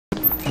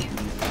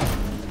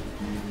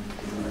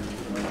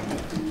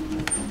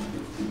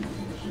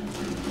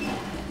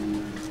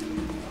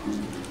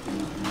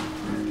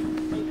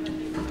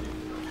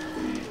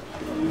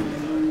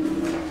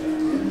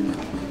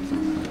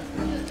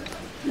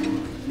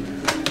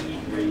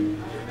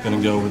Gonna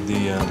go with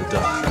the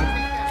duck,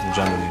 the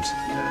jungle leaves.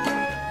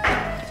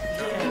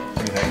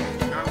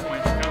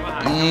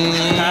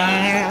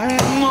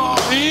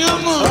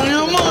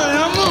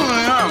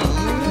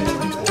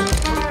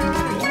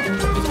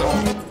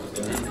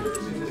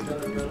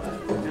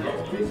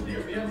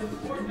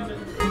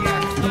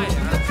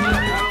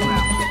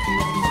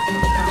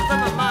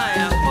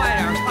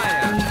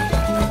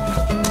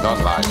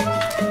 Don't lie.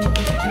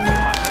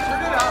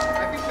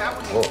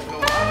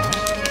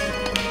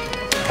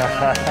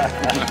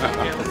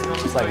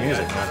 It's like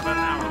music, man.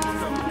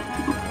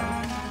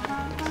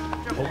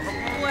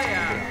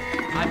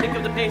 I pick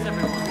up the pace,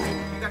 everyone.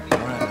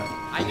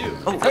 I do.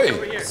 Oh,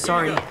 hey.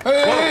 Sorry.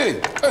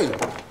 Hey.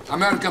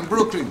 American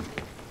Brooklyn.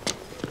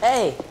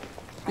 Hey.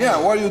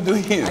 Yeah, what are you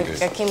doing here?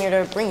 I came here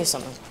to bring you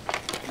something.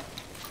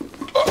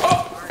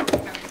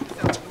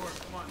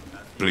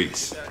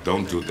 Please,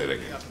 don't do that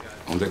again.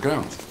 On the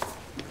ground.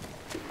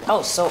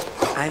 Oh, so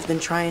I've been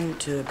trying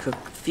to cook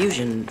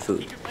fusion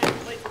food.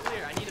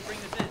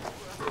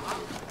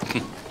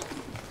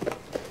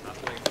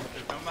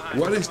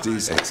 What is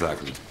this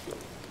exactly?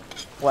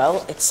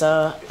 Well, it's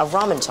a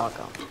ramen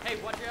taco.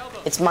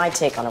 It's my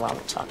take on a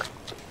ramen taco.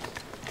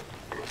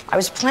 I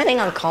was planning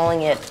on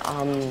calling it,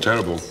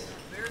 Terrible.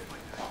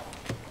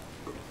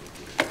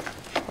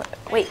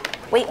 Wait.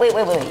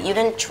 You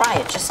didn't try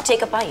it. Just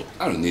take a bite.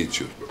 I don't need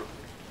you.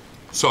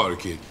 Sorry,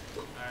 kid.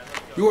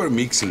 You are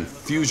mixing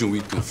fusion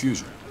with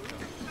confusion.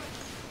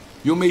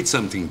 You made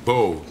something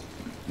bold.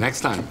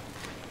 Next time,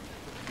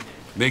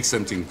 make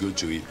something good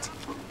to eat.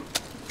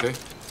 Okay?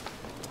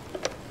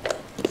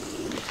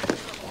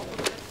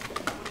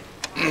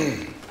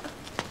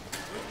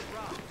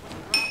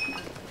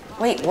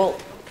 Wait, well,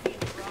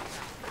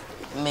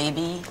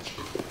 maybe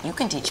you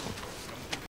can teach me.